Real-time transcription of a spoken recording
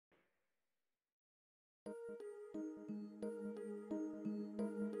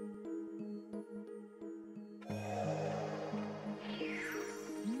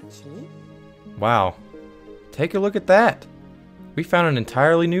Wow. Take a look at that. We found an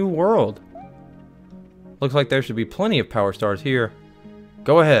entirely new world. Looks like there should be plenty of power stars here.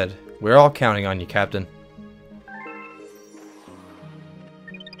 Go ahead. We're all counting on you, Captain.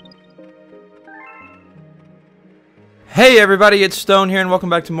 Hey everybody, it's Stone here and welcome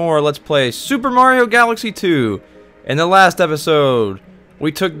back to more Let's Play Super Mario Galaxy 2. In the last episode,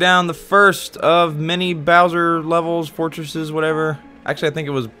 we took down the first of many Bowser levels, fortresses, whatever. Actually, I think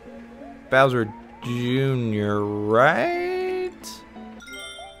it was Bowser Jr., right?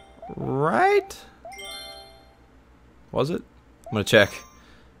 Right? Was it? I'm gonna check.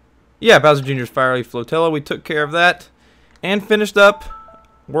 Yeah, Bowser Jr.'s Fiery Flotilla. We took care of that and finished up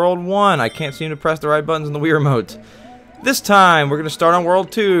World 1. I can't seem to press the right buttons in the Wii Remote. This time, we're going to start on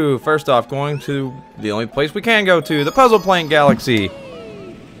World 2. First off, going to the only place we can go to, the Puzzle Plank Galaxy.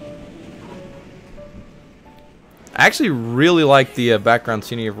 I actually really like the background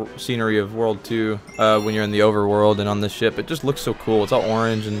scenery of World 2 when you're in the overworld and on this ship. It just looks so cool. It's all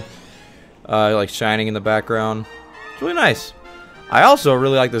orange and like shining in the background. It's really nice. I also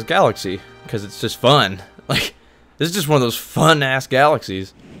really like this galaxy because it's just fun. Like, this is just one of those fun-ass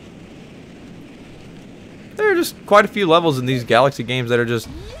galaxies. There are just quite a few levels in these Galaxy games that are just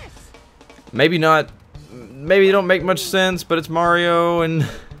maybe they don't make much sense, but it's Mario and,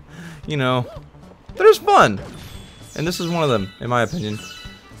 you know, they're just fun. And this is one of them, in my opinion.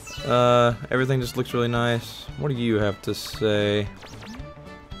 Everything just looks really nice. What do you have to say?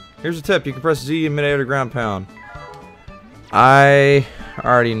 Here's a tip. You can press Z in midair to ground pound. I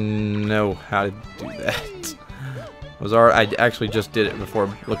already know how to do that. I actually just did it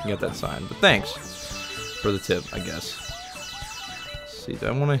before looking at that sign, but thanks for the tip, I guess. Let's see, do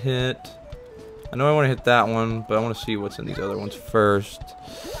I want to hit... I know I want to hit that one, but I want to see what's in these other ones first.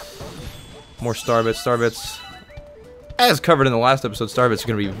 More Starbits. Starbits, as covered in the last episode, Starbits are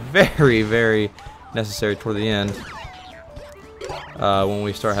going to be very, very necessary toward the end. When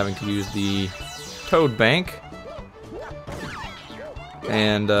we start having to use the Toad Bank.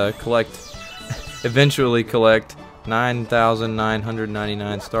 And eventually collect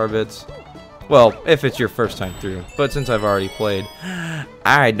 9,999 Starbits. Well, if it's your first time through, but since I've already played,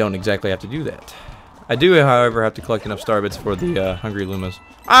 I don't exactly have to do that. I do, however, have to collect enough Starbits for the Hungry Lumas.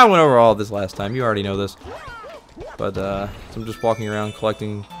 I went over all of this last time, you already know this. But, so I'm just walking around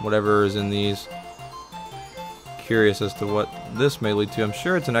collecting whatever is in these. Curious as to what this may lead to. I'm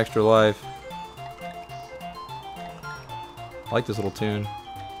sure it's an extra life. I like this little tune.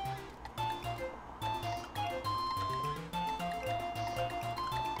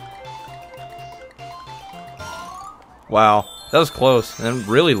 Wow, that was close, and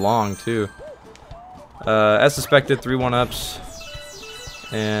really long, too. As suspected, 3 1-ups,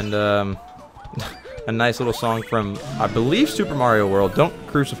 and a nice little song from, I believe, Super Mario World. Don't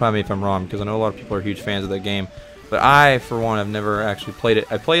crucify me if I'm wrong, because I know a lot of people are huge fans of that game. But I, for one, have never actually played it.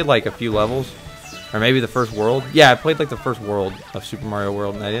 I played, like, a few levels, or maybe the first world. Yeah, I played, like, the first world of Super Mario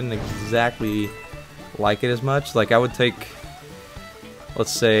World, and I didn't exactly like it as much. Like, I would take...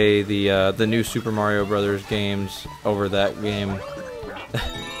 let's say the new Super Mario Brothers games over that game,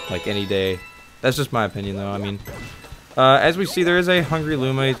 like any day. That's just my opinion, though. I mean, as we see, there is a Hungry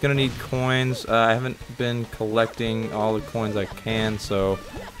Luma. He's gonna need coins. I haven't been collecting all the coins I can, so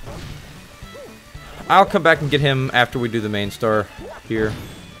I'll come back and get him after we do the main star here,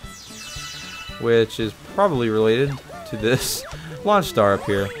 which is probably related to this launch star up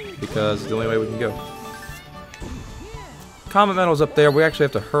here, because it's the only way we can go. Comet Medal's up there. We actually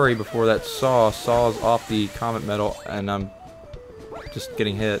have to hurry before that saws off the Comet Medal, and I'm just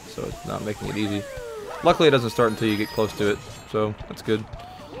getting hit, so it's not making it easy. Luckily, it doesn't start until you get close to it, so that's good.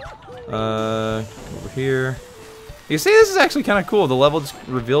 Over here. You see, this is actually kind of cool. The level just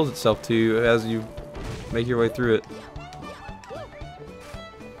reveals itself to you as you make your way through it.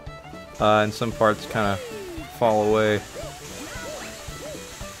 And some parts kind of fall away.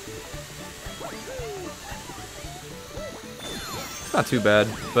 Not too bad,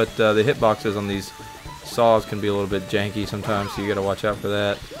 but the hitboxes on these saws can be a little bit janky sometimes, so you gotta watch out for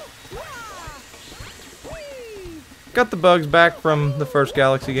that. Got the bugs back from the first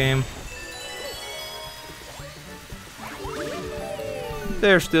Galaxy game.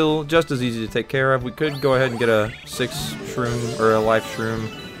 They're still just as easy to take care of. We could go ahead and get a 6 shroom, or a life shroom,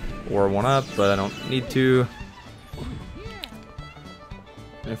 or 1-up, but I don't need to.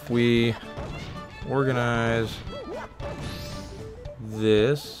 If we organize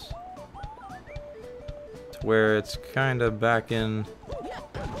this to where it's kind of back in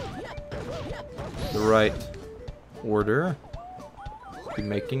the right order. Be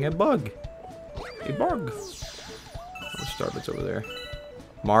making a bug. A bug. Which Starbit's over there?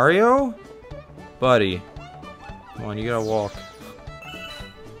 Mario? Buddy. Come on, you gotta walk.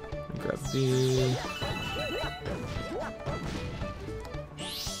 Grab these.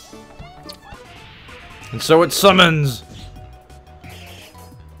 And so it summons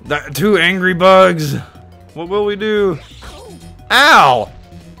that 2 angry bugs. What will we do? Ow!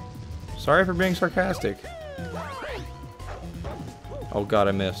 Sorry for being sarcastic. Oh god,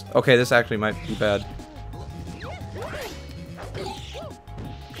 I missed. Okay, this actually might be bad.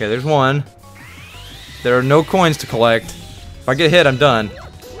 Okay, there's one. There are no coins to collect. If I get hit, I'm done.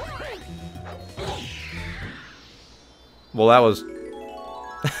 Well, that was...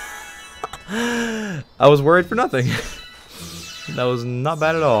 I was worried for nothing. That was not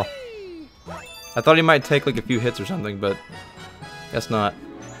bad at all. I thought he might take like a few hits or something, but guess not.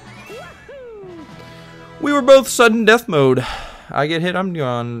 We were both sudden death mode. I get hit, I'm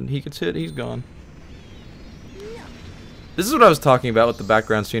gone. He gets hit, he's gone. This is what I was talking about with the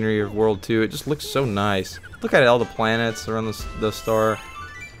background scenery of World 2. It just looks so nice. Look at all the planets around the star.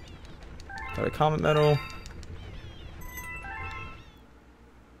 Got a comet medal.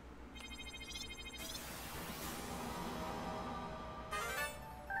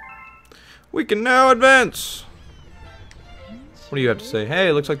 We can now advance! What do you have to say?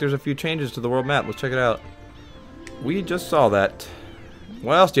 Hey, looks like there's a few changes to the world map. Let's check it out. We just saw that.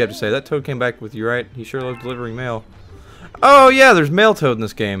 What else do you have to say? That Toad came back with you, right? He sure loves delivering mail. Oh, yeah, there's Mail Toad in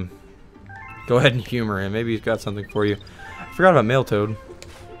this game. Go ahead and humor him. Maybe he's got something for you. I forgot about Mail Toad.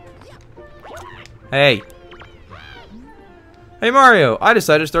 Hey. Hey, Mario. I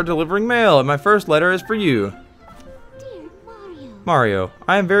decided to start delivering mail, and my first letter is for you. Dear Mario,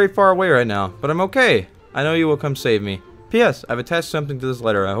 I am very far away right now, but I'm okay. I know you will come save me. P.S. I've attached something to this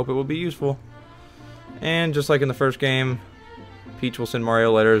letter. I hope it will be useful. And just like in the first game, Peach will send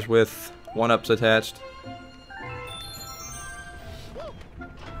Mario letters with 1-ups attached.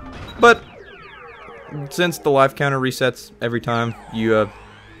 But since the life counter resets every time you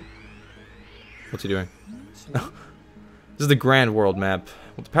what's he doing? This is the Grand World map.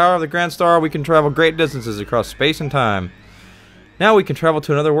 With the power of the Grand Star, we can travel great distances across space and time. Now we can travel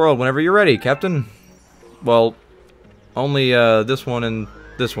to another world whenever you're ready, Captain. Well, only this one and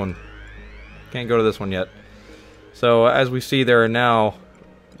this one. Can't go to this one yet. So as we see, there are now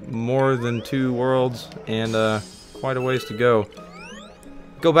more than 2 worlds and quite a ways to go.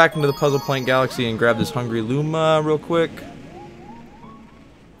 Go back into the Puzzle Plank Galaxy and grab this Hungry Luma real quick.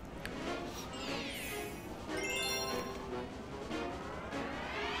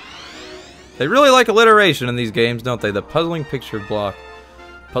 They really like alliteration in these games, don't they? The Puzzling Picture Block.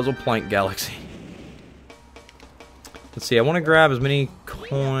 Puzzle Plank Galaxy. Let's see, I want to grab as many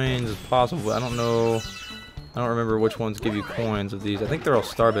coins as possible. I don't know. I don't remember which ones give you coins of these. I think they're all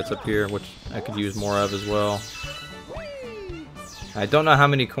star bits up here, which I could use more of as well. I don't know how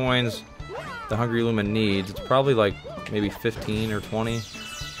many coins the Hungry Luma needs. It's probably like maybe 15 or 20.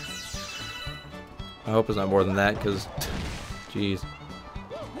 I hope it's not more than that, because, jeez.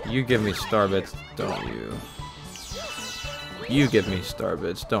 You give me star bits, don't you? You give me star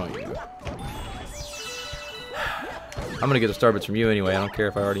bits, don't you? I'm gonna get the star bits from you anyway. I don't care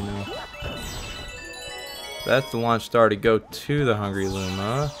if I already know. That's the launch star to go to the Hungry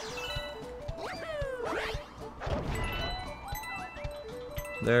Luma.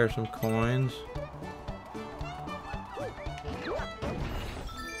 There are some coins.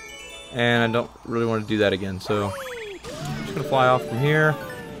 And I don't really want to do that again, so I'm just gonna fly off from here.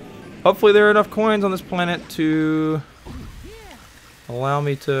 Hopefully there are enough coins on this planet to allow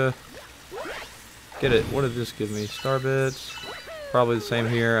me to get it. What did this give me? Star bits. Probably the same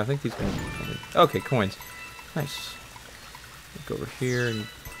here. I think these can... Okay, coins. Nice. Look over here and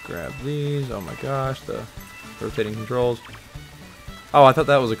grab these. Oh my gosh, the rotating controls. Oh, I thought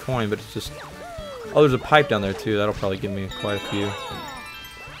that was a coin, but it's just... Oh, there's a pipe down there too. That'll probably give me quite a few.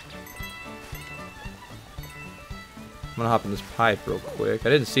 I'm gonna hop in this pipe real quick. I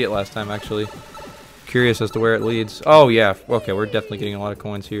didn't see it last time, actually. Curious as to where it leads. Oh, yeah. Okay, we're definitely getting a lot of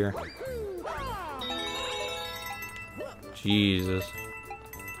coins here. Jesus.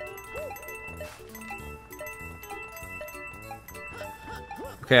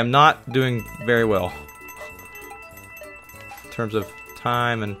 Okay, I'm not doing very well in terms of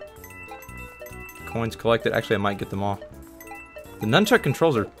time and coins collected. Actually, I might get them all. The nunchuck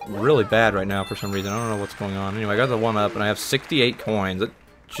controls are really bad right now for some reason. I don't know what's going on. Anyway, I got the 1-up and I have 68 coins. That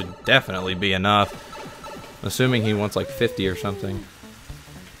should definitely be enough. Assuming he wants like 50 or something.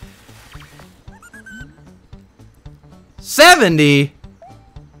 70?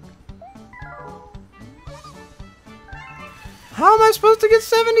 How am I supposed to get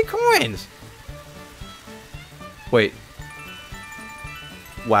 70 coins? Wait.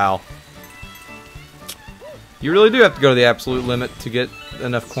 Wow. You really do have to go to the absolute limit to get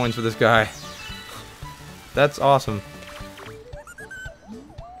enough coins for this guy. That's awesome.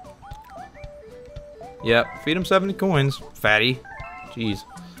 Yep, feed him 70 coins, fatty. Jeez.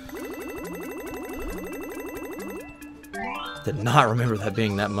 Did not remember that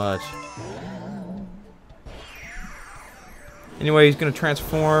being that much. Anyway, he's gonna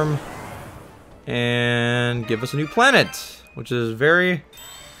transform and give us a new planet, which is very,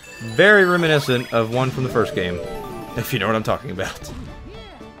 very reminiscent of one from the first game, if you know what I'm talking about.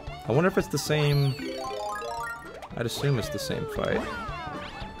 I wonder if it's the same. I'd assume it's the same fight.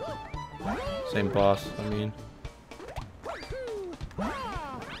 Same boss, I mean.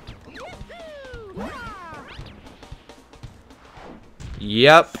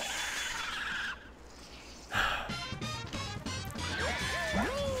 Yep.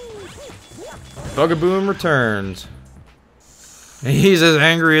 Bugaboom returns. He's as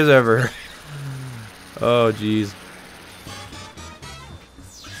angry as ever. Oh, jeez.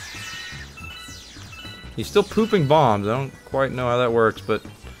 He's still pooping bombs. I don't quite know how that works, but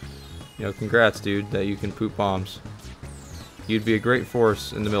you know, congrats, dude, that you can poop bombs. You'd be a great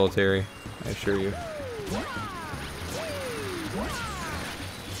force in the military, I assure you.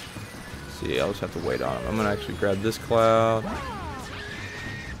 See, I'll just have to wait on him. I'm gonna actually grab this cloud.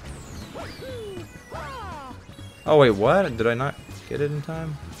 Oh wait, what? Did I not get it in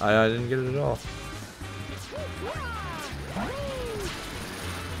time? I didn't get it at all.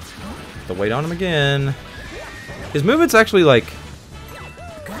 Have to wait on him again. His movement's actually like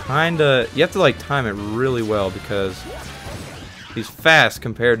kinda. You have to like time it really well because he's fast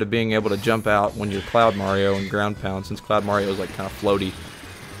compared to being able to jump out when you're Cloud Mario and ground pound. Since Cloud Mario is like kind of floaty.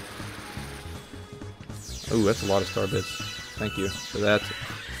 Ooh, that's a lot of star bits. Thank you for that.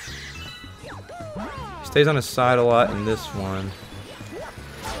 He stays on his side a lot in this one.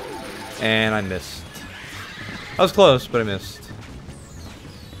 And I missed. I was close, but I missed.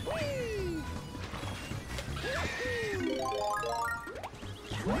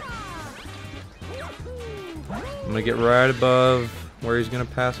 I'm gonna get right above where he's gonna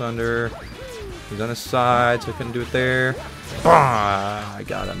pass under. He's on his side, so I couldn't do it there. Bah! I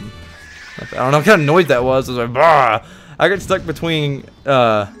got him. I don't know what kind of noise that was. It was like, bah! I got stuck between,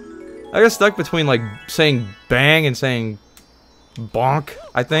 like saying bang and saying bonk,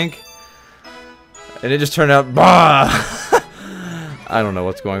 I think. And it just turned out, bah! I don't know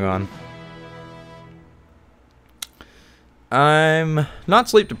what's going on. I'm not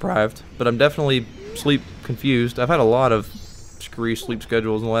sleep deprived, but I'm definitely sleep confused. I've had a lot of screwy sleep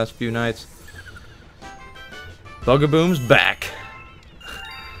schedules in the last few nights. Bugaboom's back.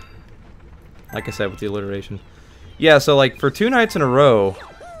 Like I said with the alliteration. Yeah, so like for 2 nights in a row,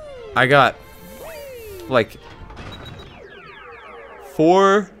 I got like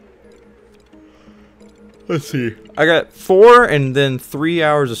 4. Let's see. I got 4 and then 3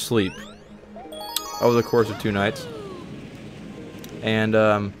 hours of sleep over the course of 2 nights. And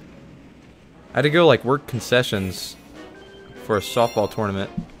I had to go like work concessions for a softball tournament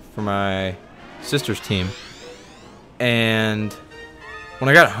for my sister's team. And when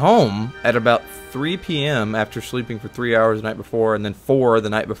I got home at about 3 p.m. after sleeping for 3 hours the night before and then 4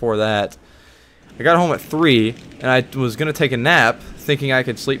 the night before that, I got home at 3 and I was going to take a nap thinking I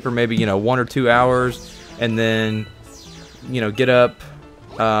could sleep for maybe, you know, 1 or 2 hours and then, you know, get up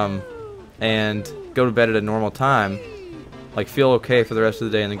and go to bed at a normal time. Like feel okay for the rest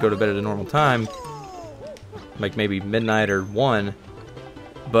of the day and then go to bed at a normal time. Like maybe midnight or 1.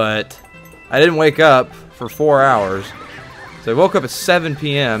 But I didn't wake up for 4 hours. So I woke up at 7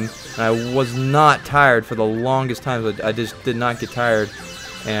 p.m. and I was not tired for the longest time. I just did not get tired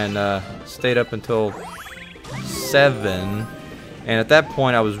and stayed up until 7. And at that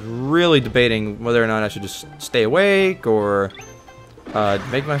point I was really debating whether or not I should just stay awake or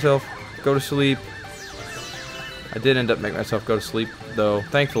make myself go to sleep. I did end up making myself go to sleep though,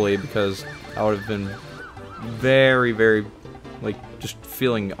 thankfully, because I would have been very, very, like, just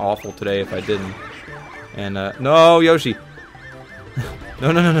feeling awful today if I didn't. And no, Yoshi!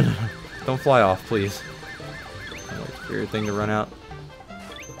 No, no, no, no, no. Don't fly off, please. Wait for your thing to run out.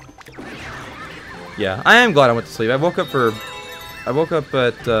 Yeah, I am glad I went to sleep. I woke up at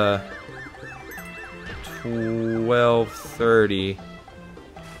 12:30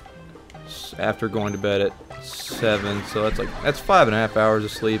 after going to bed at 7, so that's 5.5 hours of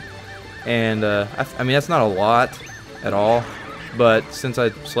sleep. And I mean that's not a lot at all, but since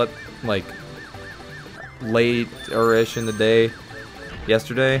I slept like late-ish in the day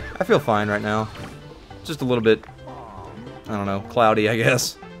yesterday, I feel fine right now. Just a little bit I don't know, cloudy, I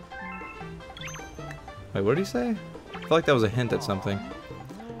guess. Wait, what did he say? I feel like that was a hint at something.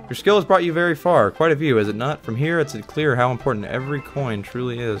 Your skill has brought you very far. Quite a view, is it not? From here, it's clear how important every coin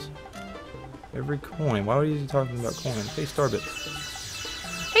truly is. Every coin. Why are you talking about coins? Hey, Starbit.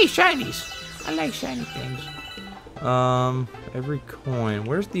 Hey, shinies. I like shiny things. Every coin.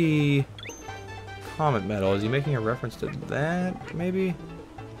 Where's the comet medal? Is he making a reference to that, maybe?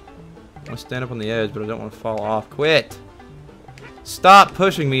 I'm gonna stand up on the edge, but I don't want to fall off. Quit! Stop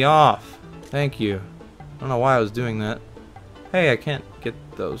pushing me off! Thank you. I don't know why I was doing that. Hey, I can't get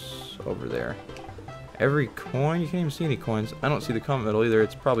those over there. Every coin? You can't even see any coins. I don't see the comet medal either.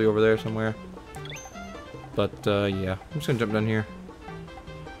 It's probably over there somewhere. But, yeah. I'm just gonna jump down here.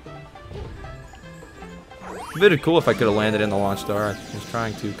 It'd been cool if I could have landed in the launch star. I was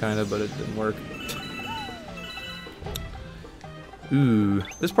trying to, kind of, but it didn't work. Ooh,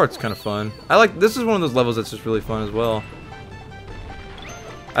 this part's kind of fun. This is one of those levels that's just really fun as well.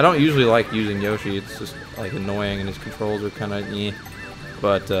 I don't usually like using Yoshi. It's just, like, annoying, and his controls are kind of eh.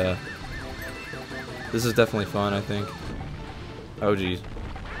 But, this is definitely fun, I think. Oh, geez.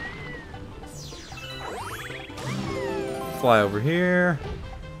 Fly over here.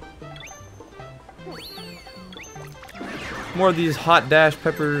 More of these hot dash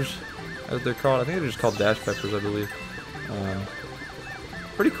peppers, as they're called. I think they're just called dash peppers, I believe.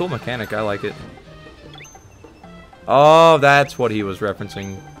 Pretty cool mechanic. I like it. Oh, that's what he was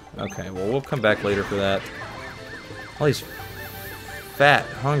referencing. Okay, well, we'll come back later for that. All these fat,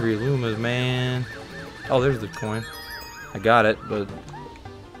 hungry Lumas, man. Oh, there's the coin. I got it, but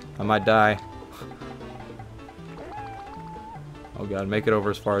I might die. Oh, God, make it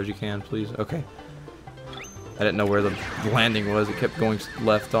over as far as you can, please. Okay. I didn't know where the landing was. It kept going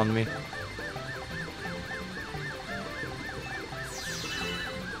left on me.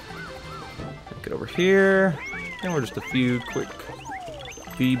 Make it over here. And we're just a few quick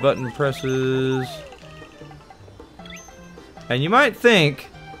B button presses. And you might think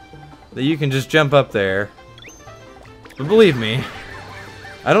that you can just jump up there. But believe me,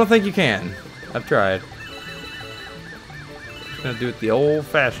 I don't think you can. I've tried. Just gonna do it the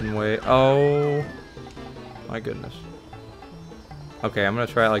old-fashioned way. Oh my goodness. Okay, I'm gonna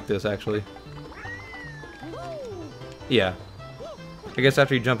try it like this, actually. Yeah. I guess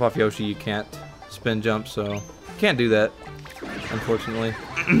after you jump off Yoshi, you can't spin jump, so you can't do that, unfortunately.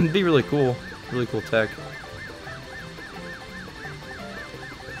 It'd be really cool. Really cool tech.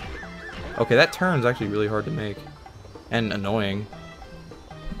 Okay, that turn's actually really hard to make. And annoying.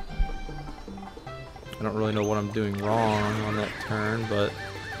 I don't really know what I'm doing wrong on that turn, but...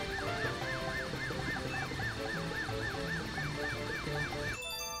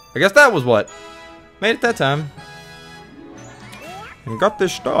 I guess that was what made it that time. And got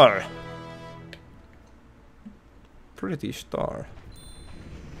this star. Pretty star.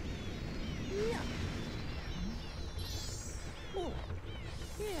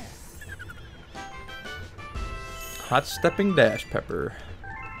 Hot stepping dash pepper.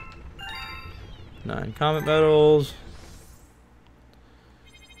 9 comet medals.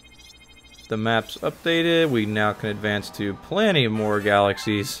 The map's updated. We now can advance to plenty more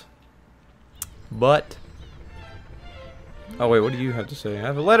galaxies. But... oh wait, what do you have to say? I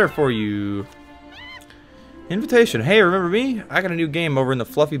have a letter for you. Invitation. Hey, remember me? I got a new game over in the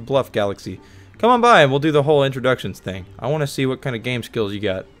Fluffy Bluff Galaxy. Come on by and we'll do the whole introductions thing. I want to see what kind of game skills you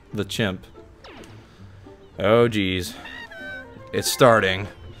got. The chimp. Oh geez. It's starting.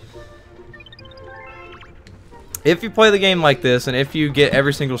 If you play the game like this, and if you get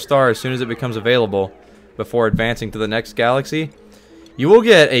every single star as soon as it becomes available before advancing to the next galaxy, you will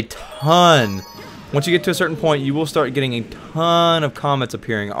get a ton. Once you get to a certain point, you will start getting a ton of comets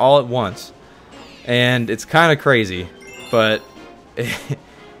appearing all at once. And it's kind of crazy, but I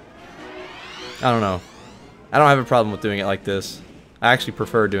don't know. I don't have a problem with doing it like this. I actually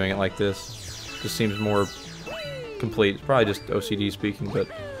prefer doing it like this. Just seems more complete. It's probably just OCD speaking, but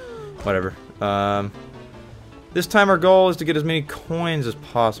whatever. This time our goal is to get as many coins as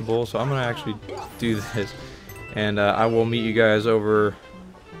possible, so I'm going to actually do this. And I will meet you guys over...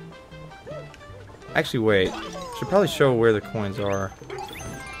 actually, wait. I should probably show where the coins are.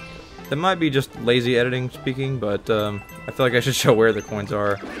 That might be just lazy editing speaking, but I feel like I should show where the coins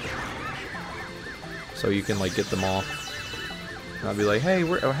are. So you can, like, get them all. And I'll be like, hey,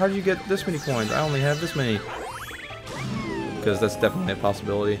 how did you get this many coins? I only have this many. Because that's definitely a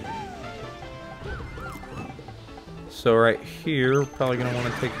possibility. So right here, probably going to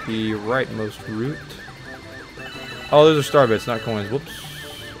want to take the rightmost route. Oh, those are star bits, not coins. Whoops.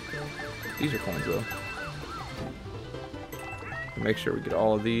 These are coins, though. Make sure we get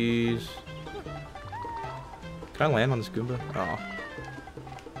all of these. Can I land on this Goomba? Oh.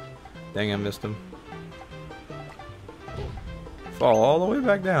 Dang, I missed him. Fall all the way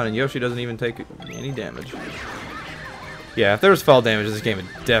back down, and Yoshi doesn't even take any damage. Yeah, if there was fall damage in this game, it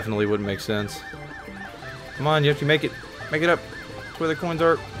definitely wouldn't make sense. Come on, Yoshi, make it. Make it up. That's where the coins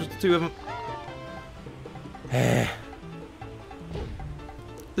are. Just the two of them.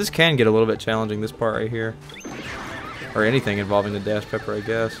 This can get a little bit challenging, this part right here. Or anything involving the Dash Pepper, I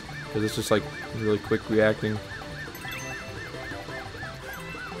guess. Because it's just like really quick reacting.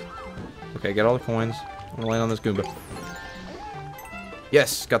 Okay, got all the coins. I'm gonna land on this Goomba.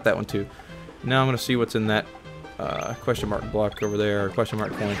 Yes, got that one too. Now I'm gonna see what's in that question mark block over there, or question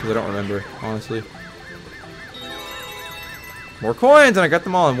mark coin, because I don't remember, honestly. More coins, and I got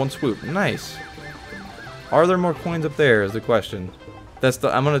them all in one swoop. Nice. Are there more coins up there? Is the question. That's the.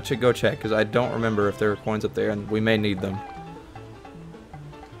 I'm gonna go check because I don't remember if there are coins up there, and we may need them.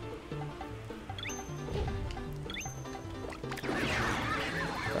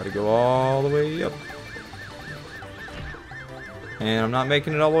 Gotta go all the way up. And I'm not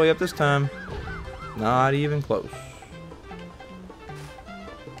making it all the way up this time. Not even close.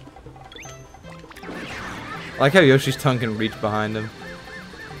 I like how Yoshi's tongue can reach behind him.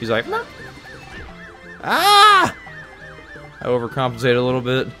 He's like, "Mah." Ah! I overcompensated a little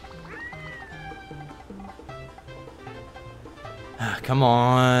bit. Come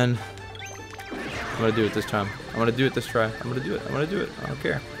on. I'm gonna do it this time. I'm gonna do it this try. I'm gonna do it. I'm gonna do it. I don't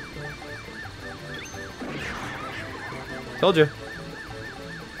care. Told you.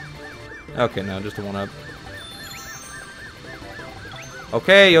 Okay, no, just a one-up.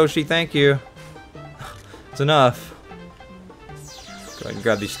 Okay, Yoshi, thank you. It's enough. Go ahead and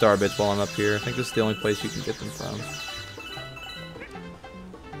grab these star bits while I'm up here. I think this is the only place you can get them from.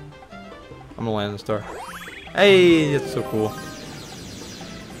 I'm gonna land on the star. Hey, that's so cool.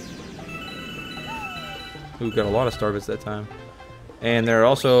 Ooh, got a lot of star bits that time. And there are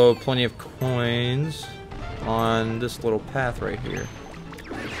also plenty of coins on this little path right here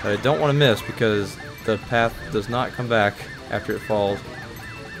that I don't want to miss because the path does not come back after it falls,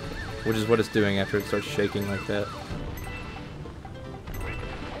 which is what it's doing after it starts shaking like that.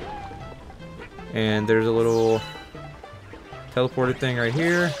 And there's a little teleported thing right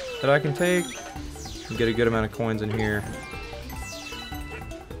here that I can take and get a good amount of coins in here.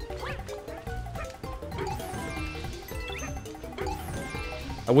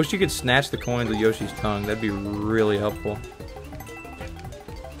 I wish you could snatch the coins with Yoshi's tongue. That'd be really helpful.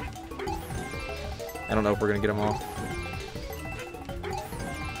 I don't know if we're gonna get them all.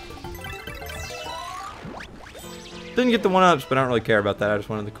 Didn't get the one-ups, but I don't really care about that. I just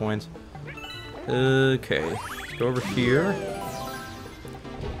wanted the coins. Okay, let's go over here.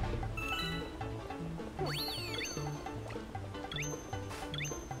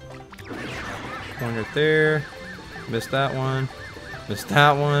 Coin right there. Missed that one. Missed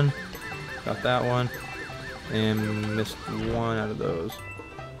that one. Got that one. And missed one out of those.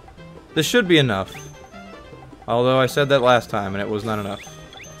 This should be enough. Although I said that last time and it was not enough.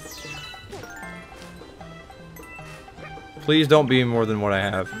 Please don't be more than what I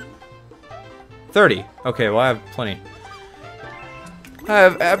have. 30. Okay, well I have plenty. I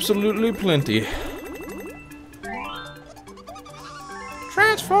have absolutely plenty.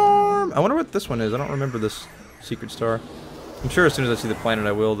 Transform! I wonder what this one is. I don't remember this secret star. I'm sure as soon as I see the planet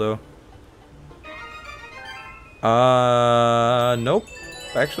I will, though. Nope.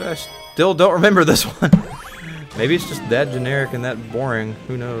 Actually, I still don't remember this one. Maybe it's just that generic and that boring.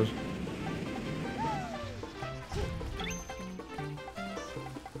 Who knows?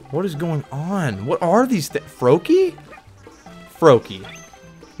 What is going on? What are these things? Froakie? Froakie.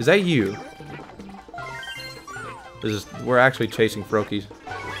 Is that you? We're actually chasing Froakies.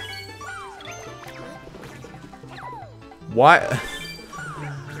 Why?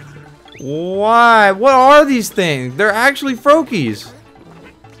 Why? What are these things? They're actually Froakies.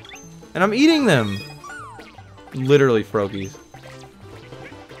 And I'm eating them. Literally Froakies.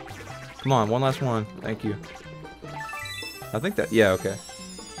 Come on, one last one. Thank you. I think that, yeah, okay.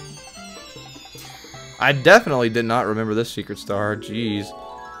 I definitely did not remember this secret star. Jeez.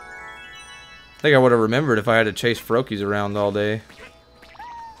 I think I would have remembered if I had to chase Froakies around all day.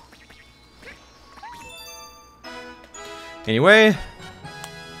 Anyway,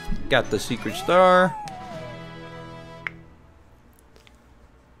 got the secret star.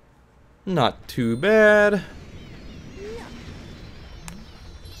 Not too bad.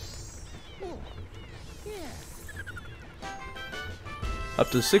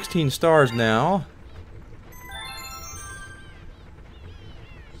 Up to 16 stars now.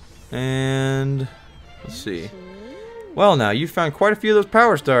 And let's see. Well, now you found quite a few of those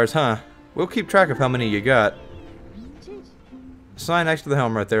power stars, huh? We'll keep track of how many you got. sign next to the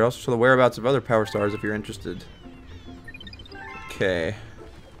helm right there. Also show the whereabouts of other power stars if you're interested. Okay.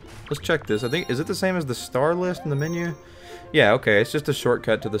 Let's check this. I think, is it the same as the star list in the menu? Yeah, okay. It's just a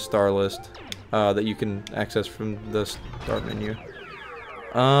shortcut to the star list that you can access from the start menu.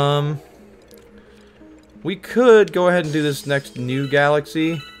 We could go ahead and do this next new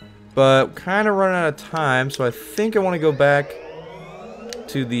galaxy, but kind of running out of time, so I think I want to go back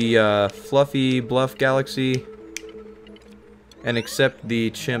to the Fluffy Bluff Galaxy and accept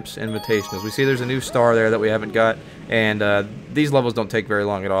the Chimp's invitation. As we see, there's a new star there that we haven't got, and these levels don't take very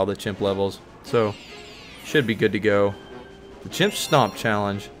long at all, the Chimp levels, so should be good to go. The Chimp Stomp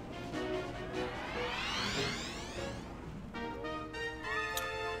Challenge.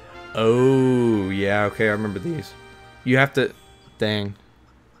 Oh, yeah, okay, I remember these. You have to... Dang.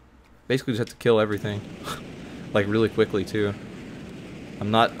 Basically just have to kill everything. Like, really quickly, too.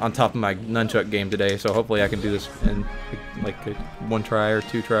 I'm not on top of my nunchuck game today, so hopefully I can do this in, like, one try or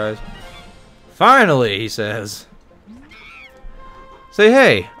 2 tries. Finally, he says. Say,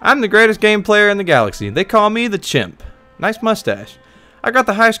 hey, I'm the greatest game player in the galaxy. They call me the Chimp. Nice mustache. I got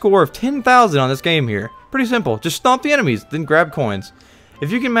the high score of 10,000 on this game here. Pretty simple. Just stomp the enemies, then grab coins.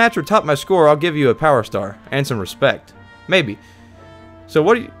 If you can match or top my score, I'll give you a power star and some respect. Maybe. So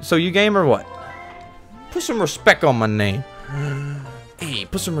what? So you game or what? Put some respect on my name. Hey,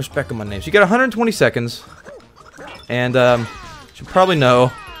 put some respect on my name. So you got 120 seconds, and you should probably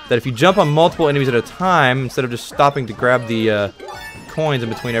know that if you jump on multiple enemies at a time instead of just stopping to grab the coins in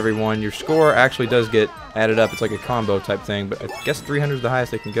between every one, your score actually does get added up. It's like a combo type thing, but I guess 300 is the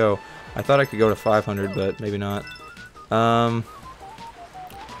highest they can go. I thought I could go to 500, but maybe not.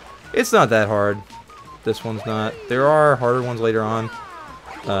 It's not that hard. This one's not. There are harder ones later on.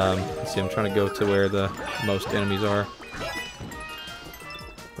 Let's see, I'm trying to go to where the most enemies are.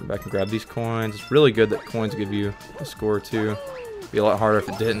 Go back and grab these coins. It's really good that coins give you a score too. It'd be a lot harder if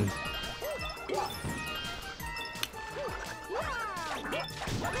it didn't.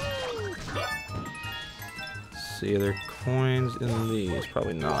 Let's see, are there coins in these?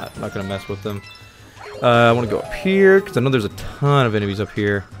 Probably not. I'm not gonna mess with them. I want to go up here because I know there's a ton of enemies up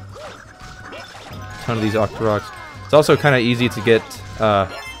here. A ton of these Octoroks. It's also kind of easy to get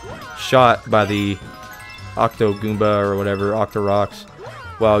shot by the Octo Goomba or whatever, Octoroks,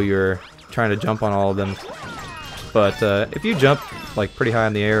 while you're trying to jump on all of them. But if you jump like pretty high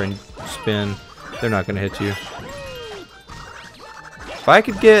in the air and spin, they're not going to hit you. If I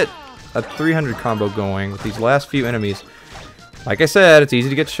could get a 300 combo going with these last few enemies, like I said, it's easy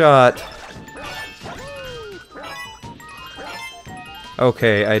to get shot.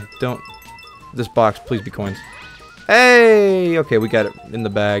 Okay, I don't... This box, please be coins. Hey! Okay, we got it in the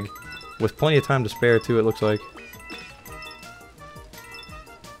bag. With plenty of time to spare, too, it looks like.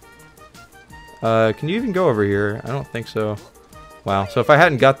 Can you even go over here? I don't think so. Wow, so if I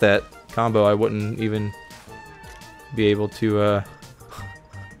hadn't got that combo, I wouldn't even be able to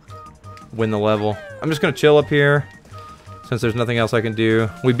win the level. I'm just going to chill up here, since there's nothing else I can do.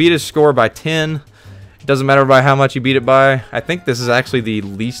 We beat his score by 10. It doesn't matter by how much you beat it by. I think this is actually the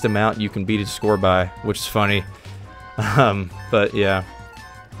least amount you can beat his score by, which is funny. But yeah,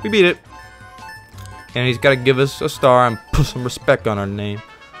 we beat it. And he's got to give us a star and put some respect on our name.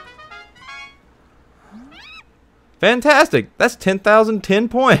 Fantastic! That's 10,010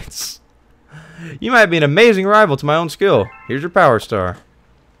 points! You might be an amazing rival to my own skill. Here's your power star.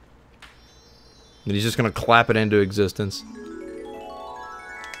 And he's just going to clap it into existence.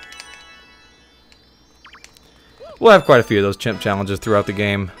 We'll have quite a few of those chimp challenges throughout the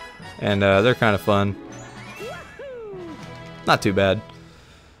game, and they're kind of fun. Not too bad.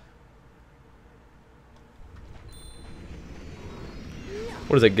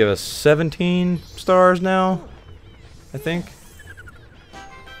 What does it give us? 17 stars now, I think.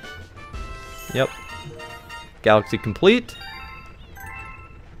 Yep. Galaxy complete.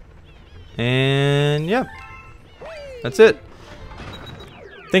 And yeah, that's it.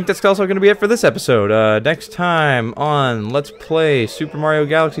 I think that's also going to be it for this episode. Next time on Let's Play Super Mario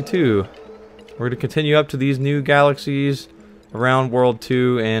Galaxy 2, we're going to continue up to these new galaxies around World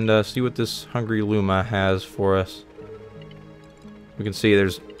 2 and see what this Hungry Luma has for us. We can see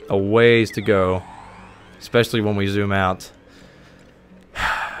there's a ways to go, especially when we zoom out.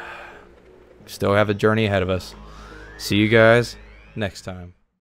 Still have a journey ahead of us. See you guys next time.